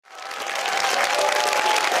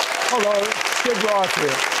Hello, Skid Rock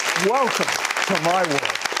here. Welcome to my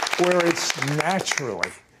world, where it's naturally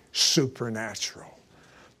supernatural.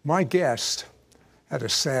 My guest had a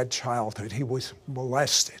sad childhood. He was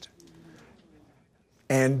molested.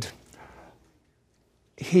 And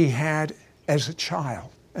he had, as a child,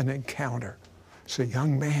 an encounter. As a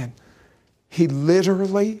young man, he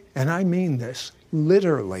literally, and I mean this,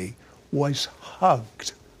 literally was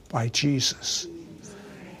hugged by Jesus.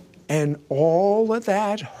 And all of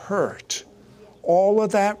that hurt, all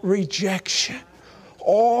of that rejection,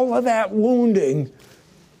 all of that wounding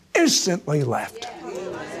instantly left.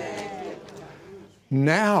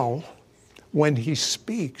 Now, when he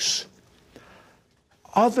speaks,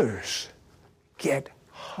 others get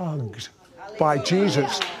hugged by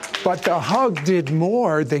Jesus. But the hug did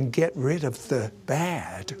more than get rid of the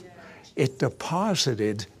bad. It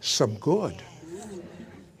deposited some good.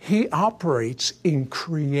 He operates in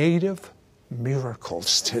creative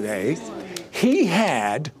miracles today. He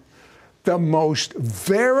had the most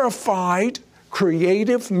verified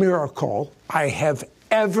creative miracle I have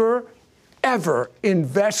ever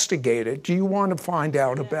investigated. Do you want to find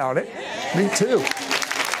out about it? Me too.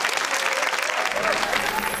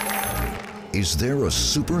 Is there a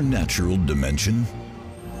supernatural dimension?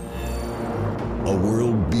 A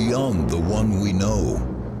world beyond the one we know?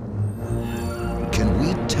 Can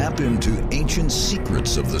we tap into ancient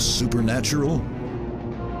secrets of the supernatural?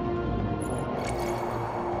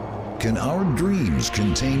 Can our dreams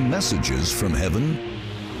contain messages from heaven?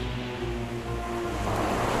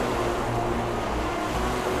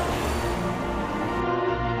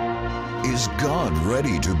 Is God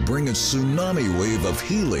ready to bring a tsunami wave of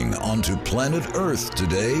healing onto planet Earth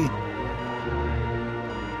today?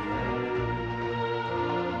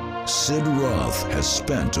 Sid Roth has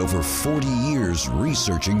spent over 40 years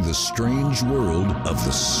researching the strange world of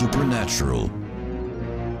the supernatural.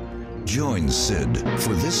 Join Sid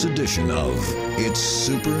for this edition of It's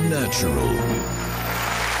Supernatural.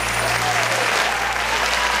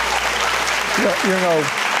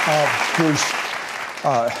 Bruce,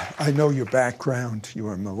 I know your background. You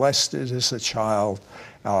were molested as a child.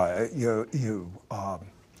 You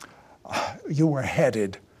were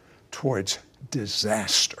headed towards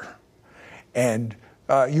disaster, and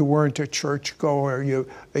you weren't a churchgoer.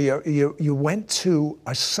 You went to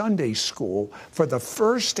a Sunday school for the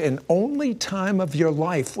first and only time of your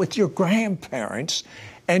life with your grandparents,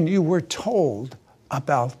 and you were told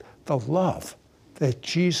about the love that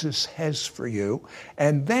Jesus has for you,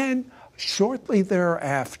 and then shortly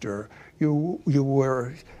thereafter, you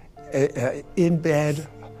were in bed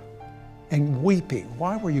and weeping.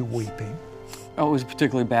 Why were you weeping? Oh, it was a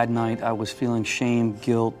particularly bad night. I was feeling shame,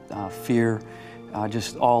 guilt, fear,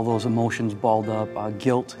 just all those emotions balled up,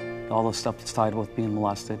 guilt, all the stuff that's tied with being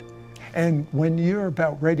molested. And when you're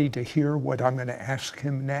about ready to hear what I'm going to ask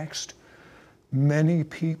him next, many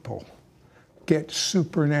people get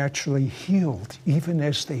supernaturally healed even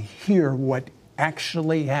as they hear what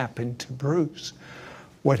actually happened to Bruce.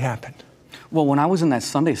 What happened? Well, when I was in that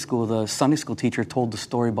Sunday school, the Sunday school teacher told the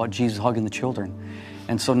story about Jesus hugging the children.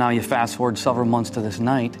 And so now you fast forward several months to this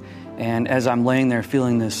night, and as I'm laying there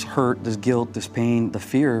feeling this hurt, this guilt, this pain, the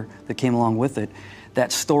fear that came along with it,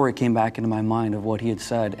 that story came back into my mind of what he had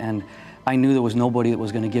said. And I knew there was nobody that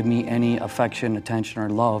was going to give me any affection, attention, or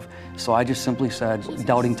love. So I just simply said,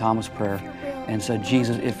 doubting Thomas prayer, and said,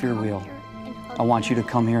 Jesus, if you're real, I want you to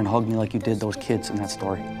come here and hug me like you did those kids in that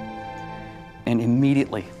story. And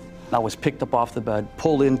immediately, I was picked up off the bed,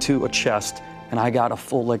 pulled into a chest, and I got a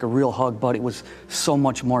full, like a real hug, but it was so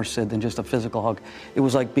much more, Sid, than just a physical hug. It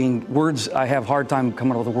was like being, words, I have a hard time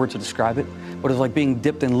coming up with the words to describe it, but it was like being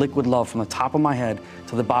dipped in liquid love from the top of my head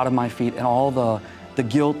to the bottom of my feet, and all the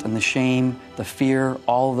guilt and the shame, the fear,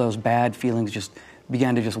 all of those bad feelings just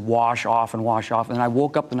began to just wash off. And I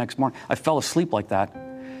woke up the next morning. I fell asleep like that.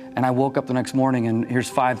 And I woke up the next morning, and here's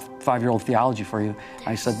five-year-old theology for you.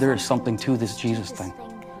 I said, there is something to this Jesus thing.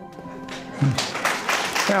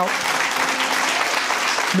 Now,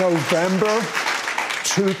 November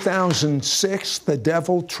 2006, the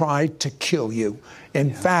devil tried to kill you.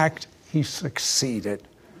 In fact, he succeeded.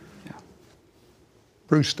 Yeah.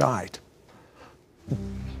 Bruce died.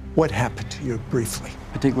 What happened to you briefly?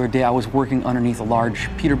 Particular day, I was working underneath a large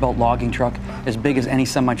Peterbilt logging truck, as big as any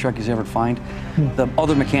semi-truck you'd ever find. The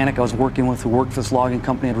other mechanic I was working with who worked for this logging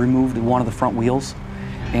company had removed one of the front wheels,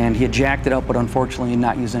 and he had jacked it up, but unfortunately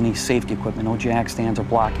not used any safety equipment, no jack stands or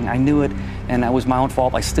blocking. I knew it, and that was my own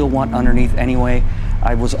fault. I still went underneath anyway.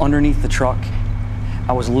 I was underneath the truck.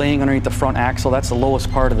 I was laying underneath the front axle. That's the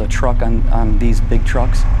lowest part of the truck on these big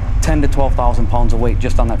trucks. 10 to 12,000 pounds of weight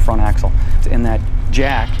just on that front axle. And that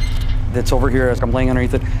jack that's over here, as I'm laying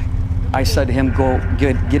underneath it, I said to him, go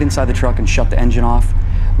get inside the truck and shut the engine off.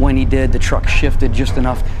 When he did, the truck shifted just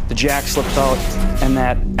enough. The jack slipped out, and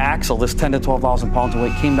that axle, this 10 to 12,000 pounds of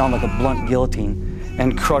weight, came down like a blunt guillotine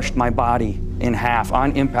and crushed my body in half.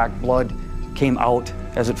 On impact, blood came out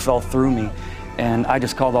as it fell through me. And I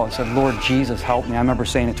just called out and said, Lord Jesus, help me. I remember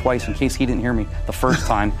saying it twice in case he didn't hear me the first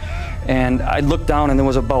time. And I looked down, and there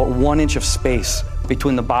was about 1 inch of space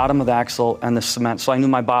between the bottom of the axle and the cement. So I knew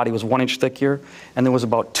my body was 1 inch thick here, and there was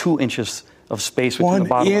about 2 inches of space between the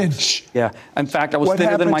bottom. 1 inch? Yeah. In fact, I was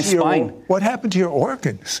thinner than my spine. What happened to your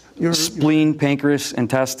organs? Your spleen, pancreas,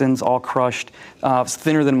 intestines, all crushed.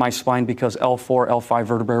 Thinner than my spine because L4, L5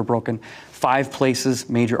 vertebrae were broken. 5 places,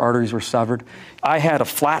 major arteries were severed. I had a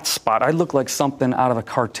flat spot. I looked like something out of a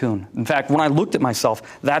cartoon. In fact, when I looked at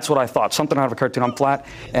myself, that's what I thought, something out of a cartoon. I'm flat,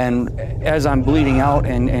 and as I'm bleeding out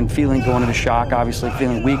and feeling, going into shock, obviously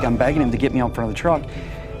feeling weak, I'm begging him to get me out in front of the truck.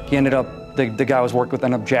 He ended up, the guy I was working with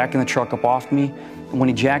ended up jacking the truck up off me. And when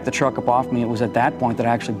he jacked the truck up off me, it was at that point that I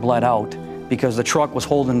actually bled out because the truck was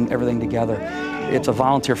holding everything together. It's a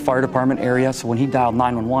volunteer fire department area, so when he dialed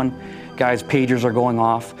 911, guys' pagers are going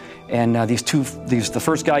off, and the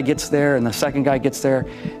first guy gets there and the second guy gets there,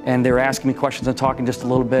 and they were asking me questions and talking just a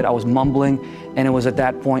little bit. I was mumbling, and it was at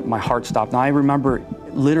that point my heart stopped. Now I remember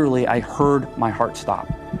literally I heard my heart stop,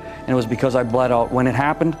 and it was because I bled out. When it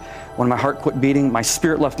happened, when my heart quit beating, my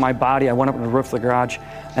spirit left my body. I went up to the roof of the garage,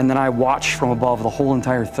 and then I watched from above the whole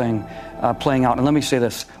entire thing playing out. And let me say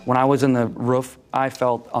this, when I was in the roof, I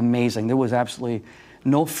felt amazing. There was absolutely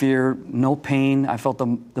no fear, no pain. I felt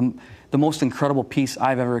the most incredible peace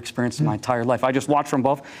I've ever experienced in my entire life. I just watched from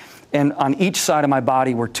above, and on each side of my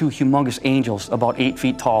body were 2 humongous angels about 8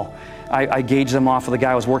 feet tall. I gauged them off of the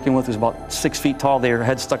guy I was working with, who was about 6 feet tall. Their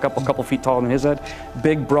head stuck up a couple feet taller than his head.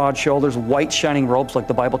 Big, broad shoulders, white shining robes like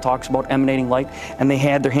the Bible talks about, emanating light, and they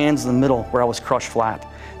had their hands in the middle where I was crushed flat.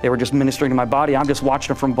 They were just ministering to my body. I'm just watching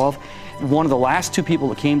them from above. One of the last 2 people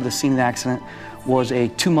that came to the scene of the accident was a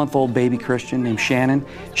 2-month-old baby Christian named Shannon.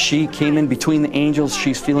 She came in between the angels.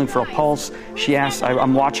 She's feeling for a pulse. She asks,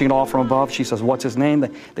 I'm watching it all from above. She says, what's his name?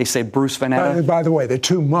 They say Bruce Vanetta. By the way, the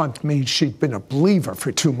 2-month means she'd been a believer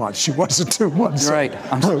for 2 months. She wasn't 2 months. Right.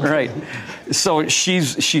 Right. So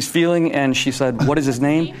she's feeling, and she said, what is his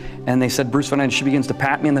name? And they said, Bruce Vanetta. And she begins to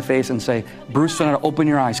pat me in the face and say, Bruce Vanetta, open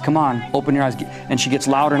your eyes. Come on, open your eyes. And she gets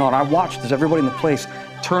louder and louder. I watched as everybody in the place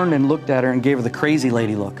turned and looked at her and gave her the crazy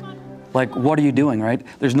lady look. Like, what are you doing, right?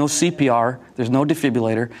 There's no CPR. There's no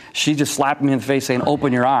defibrillator. She just slapped me in the face saying,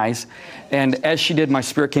 open your eyes. And as she did, my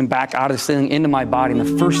spirit came back out of the ceiling into my body. And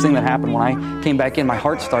the first thing that happened when I came back in, my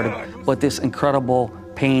heart started, but this incredible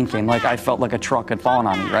pain came. Like I felt like a truck had fallen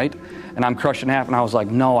on me, right? And I'm crushed in half, and I was like,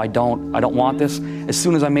 no, I don't want this. As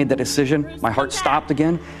soon as I made that decision, my heart stopped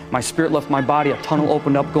again. My spirit left my body. A tunnel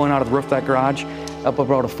opened up going out of the roof of that garage, up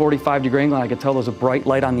about a 45-degree angle, and I could tell there was a bright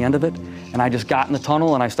light on the end of it. And I just got in the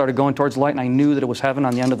tunnel, and I started going towards the light, and I knew that it was heaven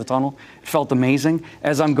on the end of the tunnel. It felt amazing.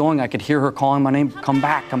 As I'm going, I could hear her calling my name, come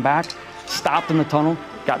back, come back. Stopped in the tunnel,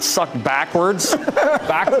 got sucked backwards,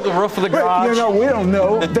 back to the roof of the garage. You know, we don't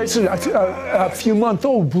know. This is a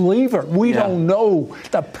few-month-old believer. We don't know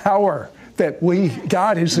the power that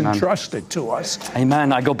God has entrusted to us.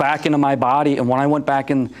 Amen. I go back into my body, and when I went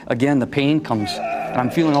back in, again, the pain comes. And I'm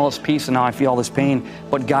feeling all this peace, and now I feel all this pain.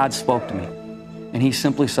 But God spoke to me, and He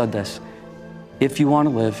simply said this, if you want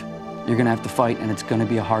to live, you're going to have to fight, and it's going to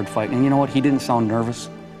be a hard fight. And you know what? He didn't sound nervous.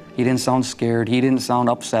 He didn't sound scared. He didn't sound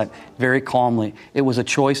upset. Very calmly. It was a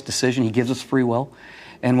choice decision. He gives us free will.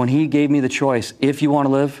 And when He gave me the choice, if you want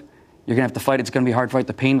to live, you're going to have to fight. It's going to be a hard fight.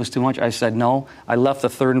 The pain was too much. I said no. I left the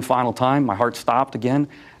third and final time. My heart stopped again.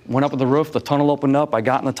 Went up on the roof. The tunnel opened up. I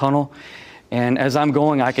got in the tunnel. And as I'm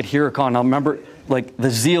going, I could hear her calling. Now remember, like the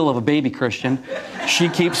zeal of a baby Christian. She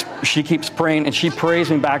keeps praying, and she prays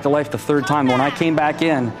me back to life the third time. When I came back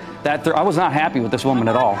in, I was not happy with this woman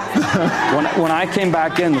at all. When I came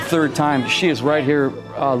back in the third time, she is right here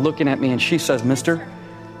looking at me, and she says, Mister,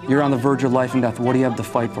 you're on the verge of life and death. What do you have to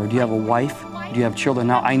fight for? Do you have a wife? Do you have children?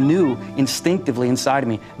 Now, I knew instinctively inside of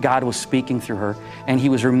me, God was speaking through her, and He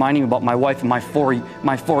was reminding me about my wife and my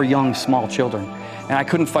four young, small children. And I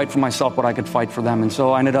couldn't fight for myself, but I could fight for them. And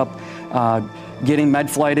so I ended up getting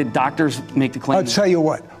med-flighted. Doctors make the claim. I'll tell you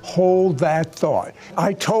what, hold that thought.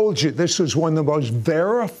 I told you this was one of the most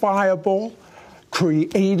verifiable,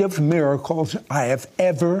 creative miracles I have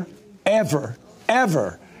ever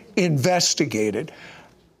investigated.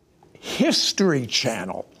 History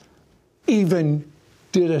Channel even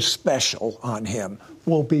did a special on him.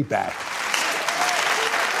 We'll be back.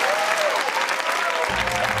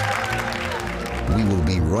 We will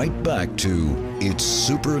be right back to It's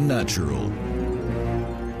Supernatural.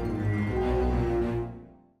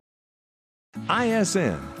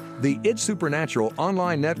 ISN. The It's Supernatural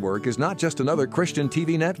online network is not just another Christian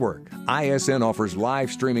TV network. ISN offers live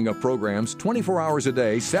streaming of programs 24 hours a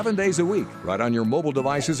day, 7 days a week, right on your mobile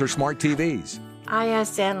devices or smart TVs.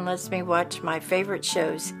 ISN lets me watch my favorite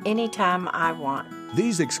shows anytime I want.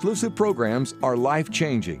 These exclusive programs are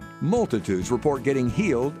life-changing. Multitudes report getting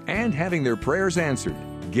healed and having their prayers answered.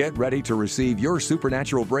 Get ready to receive your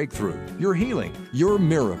supernatural breakthrough, your healing, your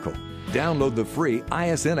miracle. Download the free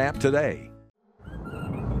ISN app today.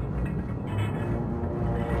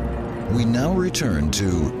 We now return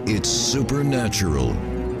to It's Supernatural.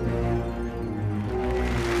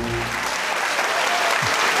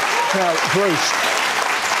 Now, Bruce,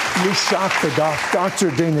 you shocked the doctor.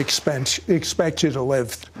 Doctor didn't expect you to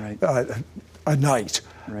live a night,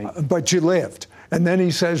 but you lived. And then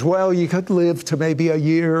he says, well, you could live to maybe a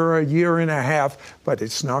year and a half, but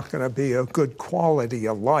it's not going to be a good quality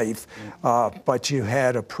of life. But you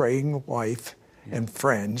had a praying wife and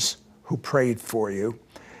friends who prayed for you.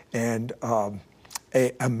 And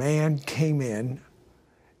a man came in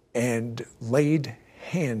and laid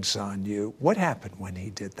hands on you. What happened when he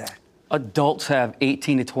did that? Adults have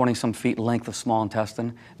 18 to 20 some feet length of small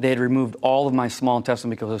intestine. They had removed all of my small intestine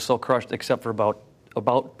because it was so crushed, except for about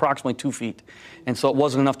approximately 2 feet. And so it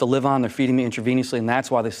wasn't enough to live on. They're feeding me intravenously, and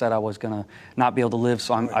that's why they said I was going to not be able to live.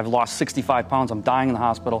 So I've lost 65 pounds. I'm dying in the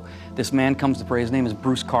hospital. This man comes to pray. His name is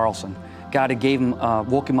Bruce Carlson. God had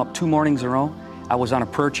woke him up 2 mornings in a row. I was on a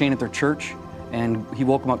prayer chain at their church, and he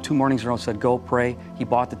woke him up 2 mornings in a row and said, go pray. He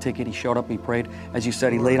bought the ticket. He showed up. He prayed. As you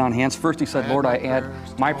said, he laid on hands. First, he said, Lord, I add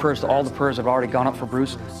my prayers to all the prayers that have already gone up for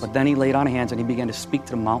Bruce. But then he laid on hands, and he began to speak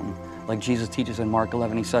to the mountain, like Jesus teaches in Mark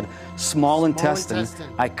 11. He said, small intestine,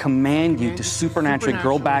 I command you to supernaturally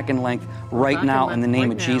grow back in length right now in the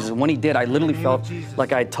name of Jesus. And when he did, I literally felt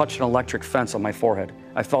like I had touched an electric fence on my forehead.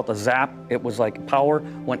 I felt a zap. It was like power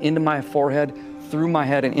went into my forehead, through my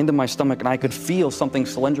head and into my stomach, and I could feel something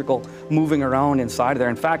cylindrical moving around inside of there.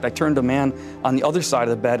 In fact, I turned to a man on the other side of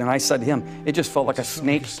the bed, and I said to him, it just felt like a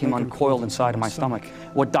snake came uncoiled inside of my stomach.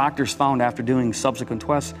 What doctors found after doing subsequent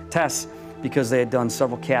tests, because they had done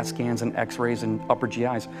several CAT scans and x-rays and upper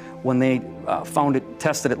GIs, when they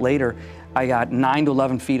tested it later, I got 9 to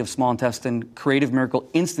 11 feet of small intestine, creative miracle,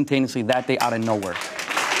 instantaneously that day out of nowhere.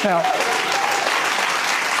 Now,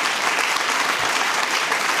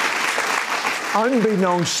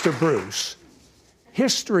 unbeknownst to Bruce,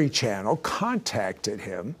 History Channel contacted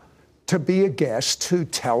him to be a guest to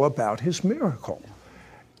tell about his miracle.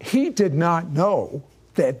 He did not know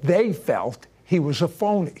that they felt he was a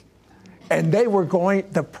phony. And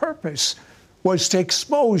the purpose was to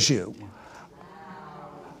expose you.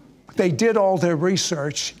 They did all their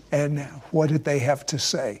research, and what did they have to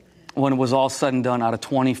say? When it was all said and done, out of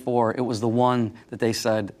 24, it was the one that they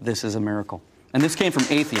said, this is a miracle. And this came from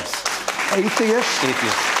atheists. Atheists?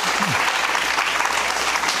 Atheists.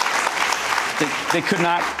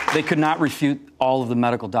 They could not refute all of the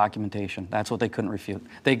medical documentation. That's what they couldn't refute.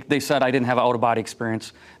 They said I didn't have an out-of-body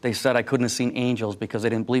experience. They said I couldn't have seen angels because they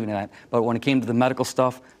didn't believe in that. But when it came to the medical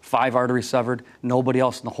stuff, 5 arteries severed, nobody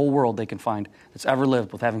else in the whole world they can find that's ever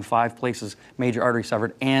lived with having 5 places, major arteries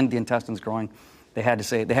severed, and the intestines growing. They had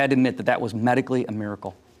to admit that was medically a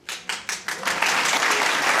miracle.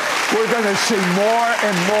 We're going to see more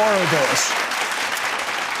and more of this.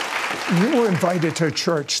 You were invited to a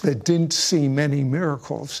church that didn't see many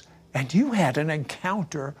miracles, and you had an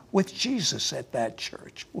encounter with Jesus at that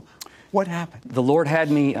church. What happened? The Lord had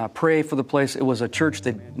me pray for the place. It was a church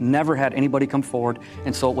that never had anybody come forward,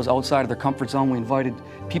 and so it was outside of their comfort zone. We invited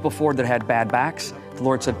people forward that had bad backs. The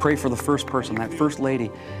Lord said, pray for the first person, that first lady.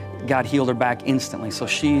 God healed her back instantly. So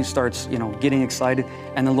she starts, getting excited.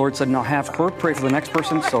 And the Lord said, now have her pray for the next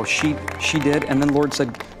person. So she did. And then the Lord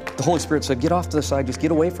said, the Holy Spirit said, get off to the side, just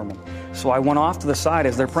get away from them. So I went off to the side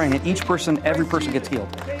as they're praying, and every person gets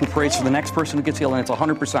healed. Who prays for the next person who gets healed, and it's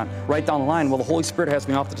 100% right down the line. Well, the Holy Spirit has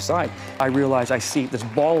me off to the side. I realize I see this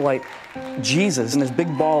ball of light, Jesus, and this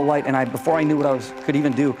big ball of light, and before I knew what I could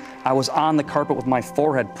even do, I was on the carpet with my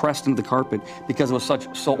forehead pressed into the carpet because it was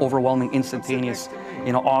so overwhelming, instantaneous,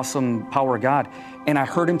 awesome power of God. And I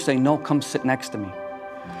heard him say, no, come sit next to me.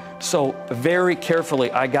 So very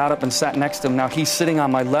carefully, I got up and sat next to him. Now he's sitting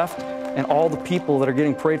on my left, and all the people that are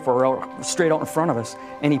getting prayed for are straight out in front of us.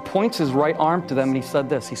 And he points his right arm to them, and he said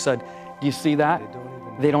this. He said, do you see that?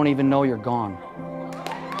 They don't even know you're gone.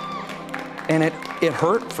 And it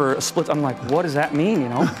hurt for a split. I'm like, what does that mean,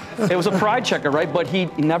 It was a pride checker, right? But he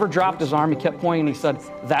never dropped his arm. He kept pointing, and he said,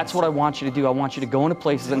 that's what I want you to do. I want you to go into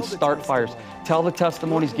places and start fires. Tell the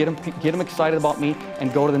testimonies, get them excited about me,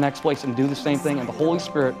 and go to the next place and do the same thing. And the Holy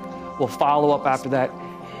Spirit will follow up after that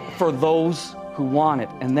for those who want it.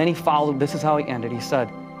 And then he followed, this is how he ended. He said,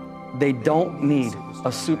 they don't need a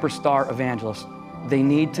superstar evangelist. They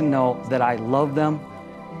need to know that I love them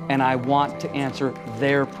and I want to answer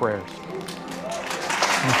their prayers.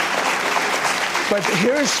 But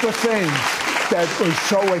here's the thing that was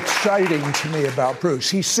so exciting to me about Bruce.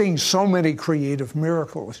 He's seeing so many creative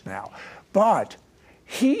miracles now, but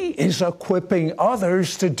he is equipping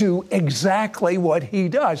others to do exactly what he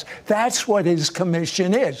does. That's what his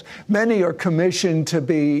commission is. Many are commissioned to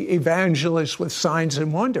be evangelists with signs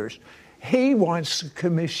and wonders. He wants to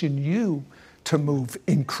commission you to move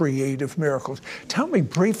in creative miracles. Tell me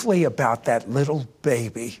briefly about that little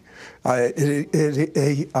baby where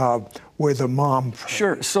the mom prayed.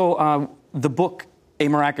 Sure. So the book, A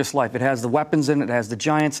Miraculous Life, it has the weapons in it, it has the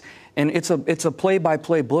giants, and it's a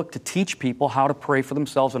play-by-play book to teach people how to pray for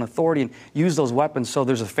themselves in authority and use those weapons. So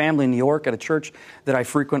there's a family in New York at a church that I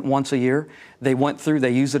frequent once a year. They went through,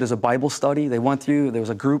 they used it as a Bible study. They went through, there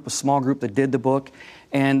was a small group that did the book,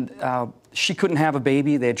 and she couldn't have a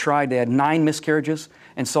baby. They had tried, they had 9 miscarriages,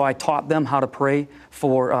 and so I taught them how to pray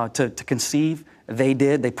to conceive. They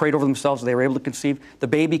did. They prayed over themselves. They were able to conceive. The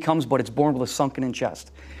baby comes, but it's born with a sunken-in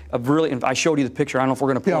chest. And I showed you the picture. I don't know if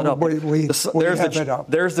we're going to pull it up.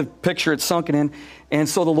 There's the picture. It's sunken in. And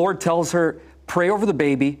so the Lord tells her, pray over the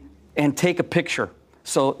baby and take a picture.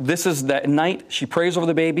 So this is that night. She prays over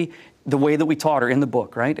the baby the way that we taught her in the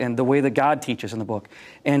book, right? And the way that God teaches in the book.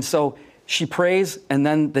 And so she prays, and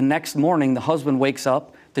then the next morning, the husband wakes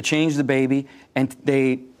up to change the baby, and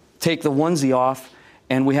they take the onesie off,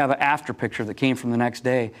 and we have an after picture that came from the next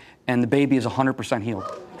day, and the baby is 100% healed.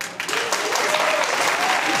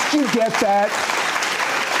 Did you get that?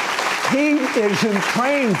 He isn't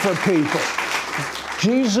praying for people.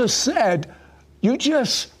 Jesus said, you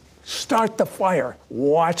just start the fire.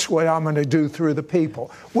 Watch what I'm going to do through the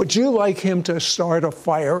people. Would you like him to start a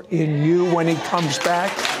fire in you when he comes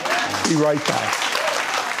back? Be right back.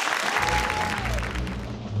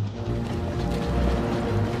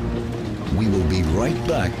 We will be right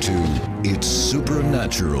back to It's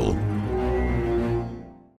Supernatural.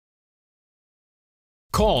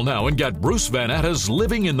 Call now and get Bruce Van Atta's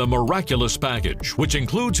Living in the Miraculous package, which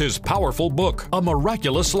includes his powerful book, A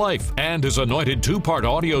Miraculous Life, and his anointed 2-part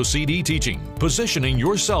audio CD teaching, Positioning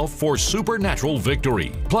Yourself for Supernatural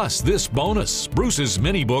Victory. Plus this bonus, Bruce's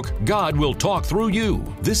mini book, God Will Talk Through You.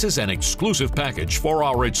 This is an exclusive package for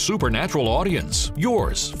our It's Supernatural audience.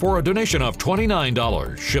 Yours for a donation of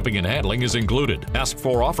 $29. Shipping and handling is included. Ask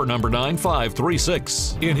for offer number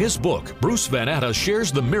 9536. In his book, Bruce Van Atta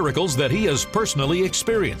shares the miracles that he has personally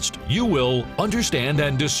experienced. You will understand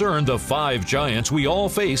and discern the 5 giants we all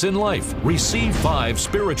face in life. Receive 5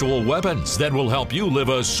 spiritual weapons that will help you live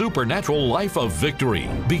a supernatural life of victory.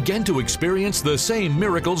 Begin to experience the same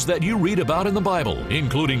miracles that you read about in the Bible,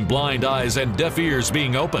 including blind eyes and deaf ears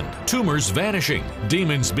being opened, tumors vanishing,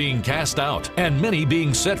 demons being cast out, and many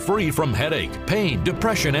being set free from headache, pain,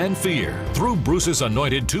 depression, and fear. Through Bruce's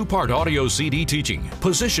anointed 2-part audio CD teaching,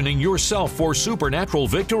 Positioning Yourself for Supernatural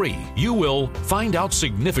Victory, you will find out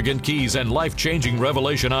significant keys and life-changing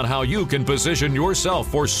revelation on how you can position yourself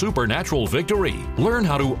for supernatural victory. Learn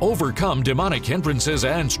how to overcome demonic hindrances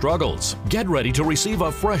and struggles. Get ready to receive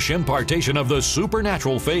a fresh impartation of the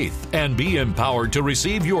supernatural faith and be empowered to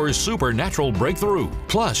receive your supernatural breakthrough.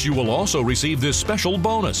 Plus, you will also receive this special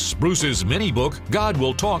bonus, Bruce's mini book, God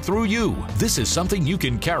Will Talk Through You. This is something you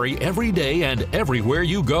can carry every day and everywhere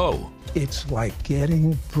you go. It's like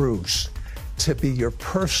getting Bruce to be your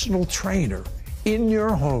personal trainer in your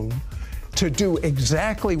home to do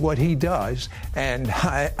exactly what he does. And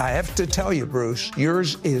I have to tell you, Bruce,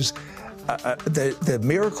 yours is the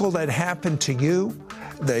miracle that happened to you,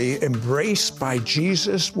 the embrace by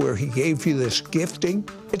Jesus where he gave you this gifting.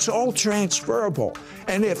 It's all transferable.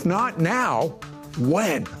 And if not now,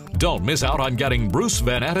 when? Don't miss out on getting Bruce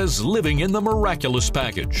Van Atta's Living in the Miraculous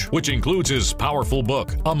package, which includes his powerful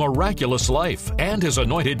book, A Miraculous Life, and his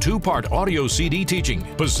anointed 2-part audio CD teaching,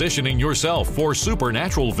 Positioning Yourself for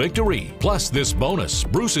Supernatural Victory. Plus this bonus,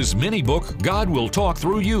 Bruce's mini book, God Will Talk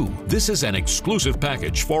Through You. This is an exclusive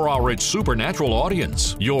package for our It's Supernatural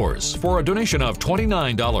audience. Yours for a donation of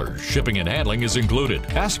 $29. Shipping and handling is included.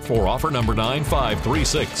 Ask for offer number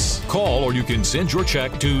 9536. Call or you can send your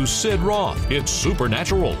check to Sid Roth. It's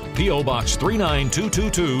Supernatural. P.O. Box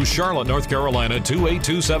 39222, Charlotte, North Carolina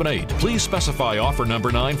 28278. Please specify offer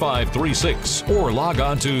number 9536 or log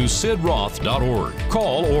on to sidroth.org.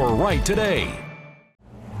 Call or write today.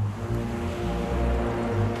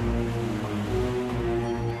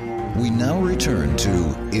 We now return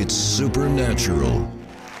to It's Supernatural.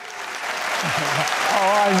 Oh,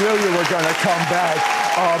 I knew you were going to come back.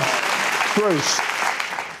 Bruce,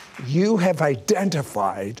 you have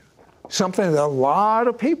identified something that a lot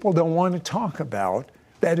of people don't want to talk about,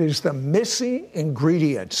 that is the missing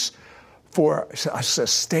ingredients for a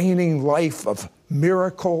sustaining life of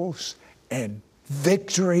miracles and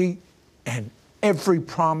victory and every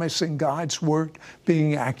promise in God's Word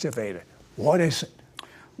being activated. What is it?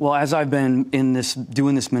 Well, as I've been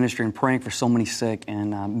doing this ministry and praying for so many sick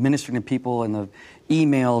and ministering to people and the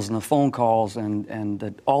emails and the phone calls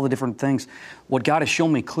and all the different things, what God has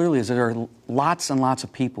shown me clearly is that there are lots and lots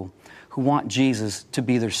of people who want Jesus to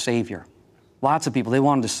be their Savior. Lots of people. They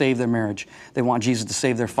want Him to save their marriage. They want Jesus to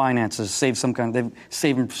save their finances, save them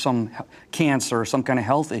from some cancer or some kind of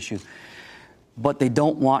health issue. But they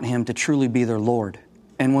don't want Him to truly be their Lord.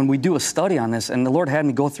 And when we do a study on this, and the Lord had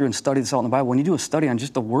me go through and study this out in the Bible, when you do a study on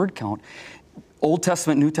just the word count, Old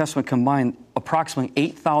Testament, New Testament combined, approximately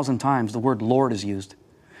 8,000 times the word Lord is used.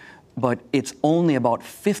 But it's only about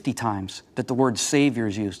 50 times that the word Savior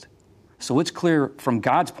is used. So it's clear from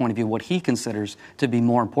God's point of view what He considers to be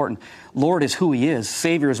more important. Lord is who He is.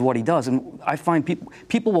 Savior is what He does. And I find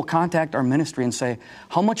people will contact our ministry and say,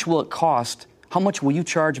 how much will it cost? How much will you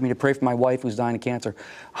charge me to pray for my wife who's dying of cancer?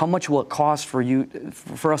 How much will it cost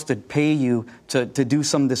for us to pay you to do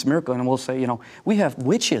some of this miracle? And we'll say, we have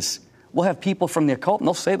witches. We'll have people from the occult, and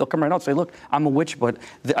they'll come right out and say, look, I'm a witch, but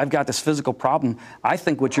I've got this physical problem. I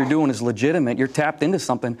think what you're doing is legitimate. You're tapped into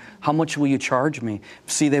something. How much will you charge me?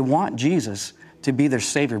 See, they want Jesus to be their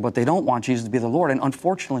Savior, but they don't want Jesus to be the Lord. And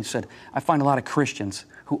unfortunately, I find a lot of Christians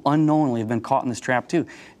who unknowingly have been caught in this trap too.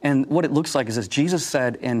 And what it looks like is this. Jesus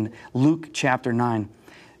said in Luke chapter 9,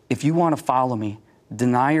 if you want to follow me,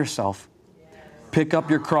 deny yourself, pick up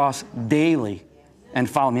your cross daily, and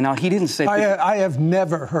follow me. Now, He didn't say... I have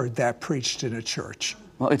never heard that preached in a church.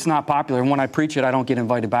 Well, it's not popular, and when I preach it, I don't get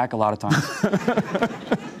invited back a lot of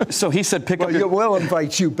times. So He said, we'll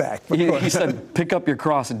invite you back. He said, pick up your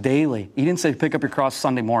cross daily. He didn't say pick up your cross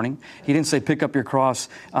Sunday morning. He didn't say pick up your cross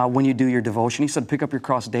when you do your devotion. He said pick up your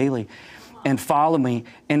cross daily and follow me.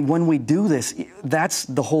 And when we do this, that's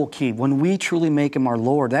the whole key. When we truly make Him our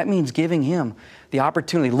Lord, that means giving Him the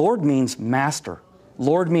opportunity. Lord means master.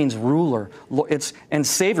 Lord means ruler. And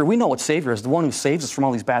Savior, we know what Savior is, the one who saves us from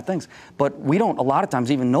all these bad things. But we don't, a lot of times,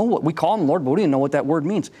 even know what, we call Him Lord, but we don't even know what that word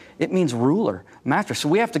means. It means ruler, master. So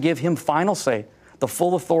we have to give Him final say, the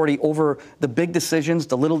full authority over the big decisions,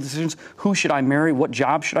 the little decisions. Who should I marry? What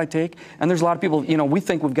job should I take? And there's a lot of people, we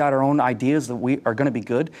think we've got our own ideas that we are going to be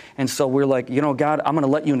good. And so we're like, God, I'm going to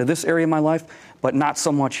let you into this area of my life, but not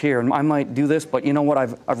so much here. And I might do this, but you know what?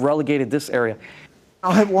 I've relegated this area.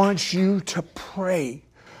 I want you to pray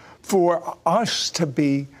for us to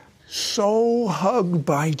be so hugged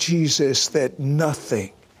by Jesus that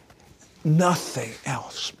nothing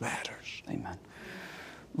else matters. Amen.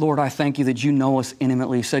 Lord, I thank You that You know us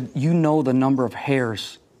intimately. You said You know the number of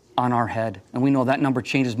hairs on our head. And we know that number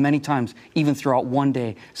changes many times, even throughout one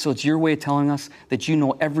day. So it's Your way of telling us that You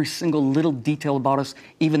know every single little detail about us,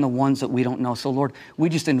 even the ones that we don't know. So Lord, we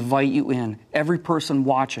just invite You in. Every person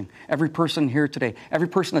watching, every person here today, every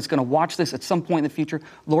person that's going to watch this at some point in the future,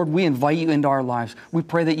 Lord, we invite You into our lives. We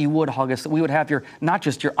pray that You would hug us, that we would have not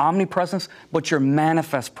just Your omnipresence, but Your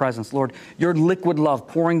manifest presence. Lord, Your liquid love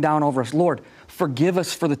pouring down over us. Lord, forgive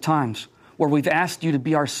us for the times where we've asked You to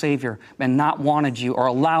be our Savior and not wanted You or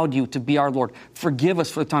allowed You to be our Lord. Forgive us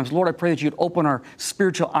for the times. Lord, I pray that You'd open our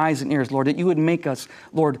spiritual eyes and ears, Lord, that You would make us,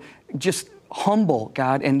 Lord, just humble,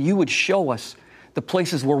 God, and You would show us the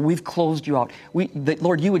places where we've closed You out. That,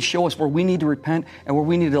 Lord, You would show us where we need to repent and where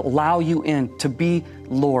we need to allow You in to be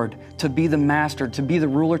Lord, to be the master, to be the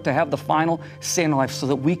ruler, to have the final say in life so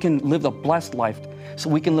that we can live a blessed life, so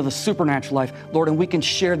we can live a supernatural life, Lord, and we can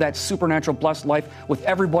share that supernatural blessed life with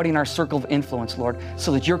everybody in our circle of influence, Lord,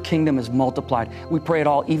 so that Your kingdom is multiplied. We pray it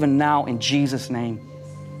all even now in Jesus' name.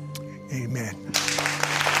 Amen.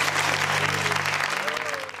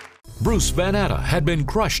 Bruce Van Atta had been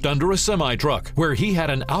crushed under a semi-truck where he had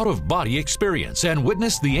an out-of-body experience and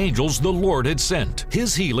witnessed the angels the Lord had sent.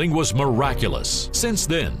 His healing was miraculous. Since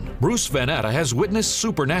then, Bruce Van Atta has witnessed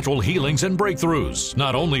supernatural healings and breakthroughs,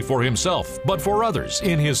 not only for himself, but for others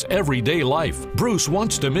in his everyday life. Bruce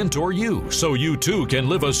wants to mentor you so you too can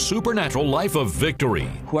live a supernatural life of victory.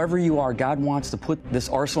 Whoever you are, God wants to put this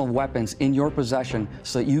arsenal of weapons in your possession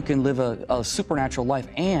so that you can live a supernatural life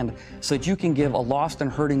and so that you can give a lost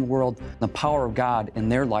and hurting world the power of God in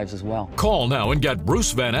their lives as well. Call now and get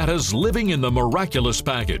Bruce Van Atta's Living in the Miraculous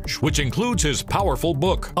package, which includes his powerful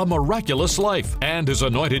book, A Miraculous Life, and his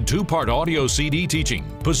anointed 2-part audio CD teaching,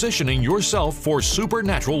 Positioning Yourself for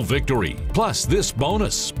Supernatural Victory. Plus this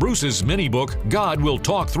bonus, Bruce's mini book, God Will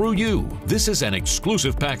Talk Through You. This is an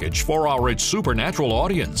exclusive package for our It's Supernatural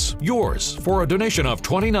audience. Yours for a donation of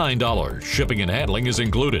 $29. Shipping and handling is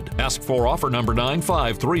included. Ask for offer number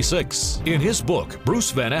 9536. In his book,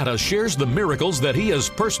 Bruce Van Atta shares the miracles that he has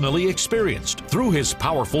personally experienced. Through his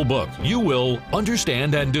powerful book, you will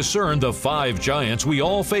understand and discern the 5 giants we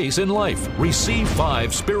all face in life. Receive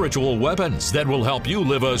 5 spiritual weapons that will help you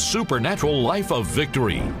live a supernatural life of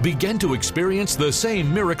victory. Begin to experience the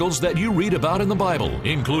same miracles that you read about in the Bible,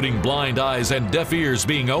 including blind eyes and deaf ears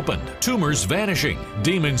being opened, tumors vanishing,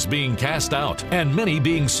 demons being cast out, and many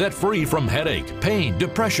being set free from headache, pain,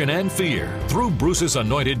 depression, and fear. Through Bruce's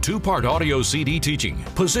anointed 2-part audio CD teaching,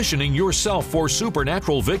 Positioning Yourself for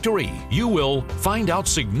Supernatural Victory, you will find out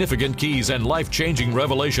significant keys and life-changing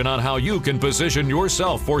revelation on how you can position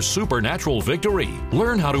yourself for supernatural victory.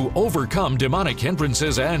 Learn how to overcome demonic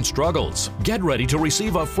hindrances and struggles. Get ready to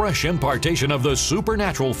receive a fresh impartation of the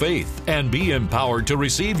supernatural faith and be empowered to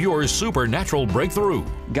receive your supernatural breakthrough.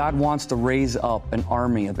 God wants to raise up an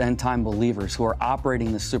army of end-time believers who are operating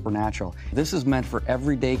in the supernatural. This is meant for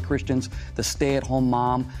everyday Christians, the stay-at-home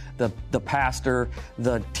mom, the pastor,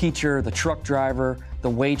 the teacher, the truck driver, the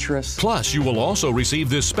waitress. Plus, you will also receive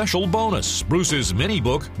this special bonus, Bruce's mini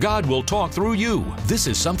book, God Will Talk Through You. This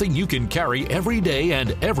is something you can carry every day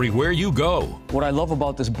and everywhere you go. What I love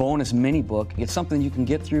about this bonus mini book, it's something you can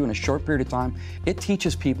get through in a short period of time. It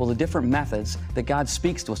teaches people the different methods that God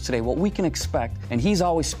speaks to us today, what we can expect. And He's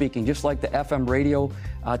always speaking, just like the FM radio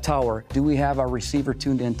tower. Do we have our receiver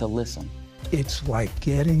tuned in to listen? It's like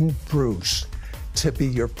getting Bruce to be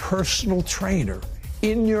your personal trainer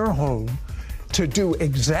in your home to do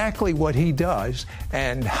exactly what he does.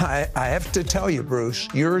 And I have to tell you, Bruce,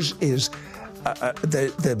 yours is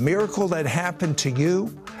the miracle that happened to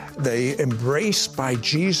you, the embrace by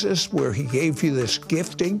Jesus where He gave you this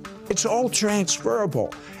gifting. It's all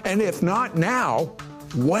transferable. And if not now,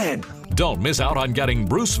 when? Don't miss out on getting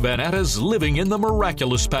Bruce Van Atta's Living in the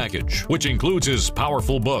Miraculous package, which includes his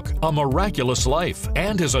powerful book, A Miraculous Life,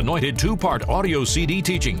 and his anointed 2-part audio CD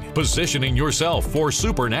teaching, Positioning Yourself for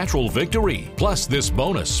Supernatural Victory. Plus this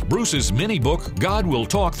bonus, Bruce's mini book, God Will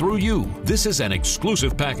Talk Through You. This is an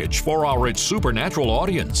exclusive package for our It's Supernatural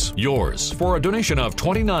audience. Yours for a donation of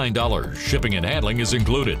 $29. Shipping and handling is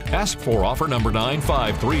included. Ask for offer number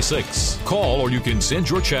 9536. Call or you can send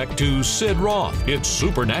your check to Sid Roth. It's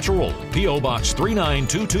Supernatural. P.O. Box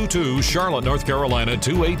 39222, Charlotte, North Carolina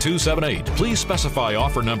 28278. Please specify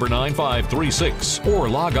offer number 9536 or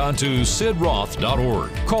log on to sidroth.org.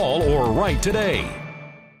 Call or write today.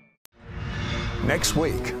 Next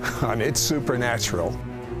week on It's Supernatural.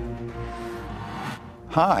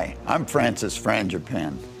 Hi, I'm Francis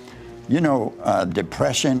Frangipan. You know,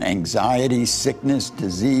 depression, anxiety, sickness,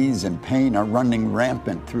 disease, and pain are running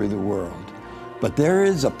rampant through the world. But there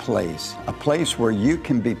is a place where you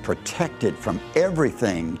can be protected from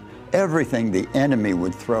everything the enemy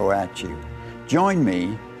would throw at you. Join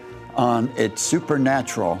me on It's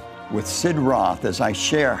Supernatural with Sid Roth as I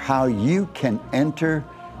share how you can enter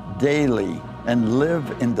daily and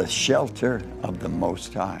live in the shelter of the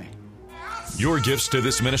Most High. Your gifts to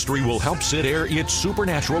this ministry will help Sid air It's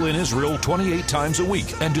Supernatural in Israel 28 times a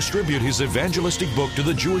week and distribute his evangelistic book to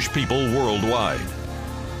the Jewish people worldwide.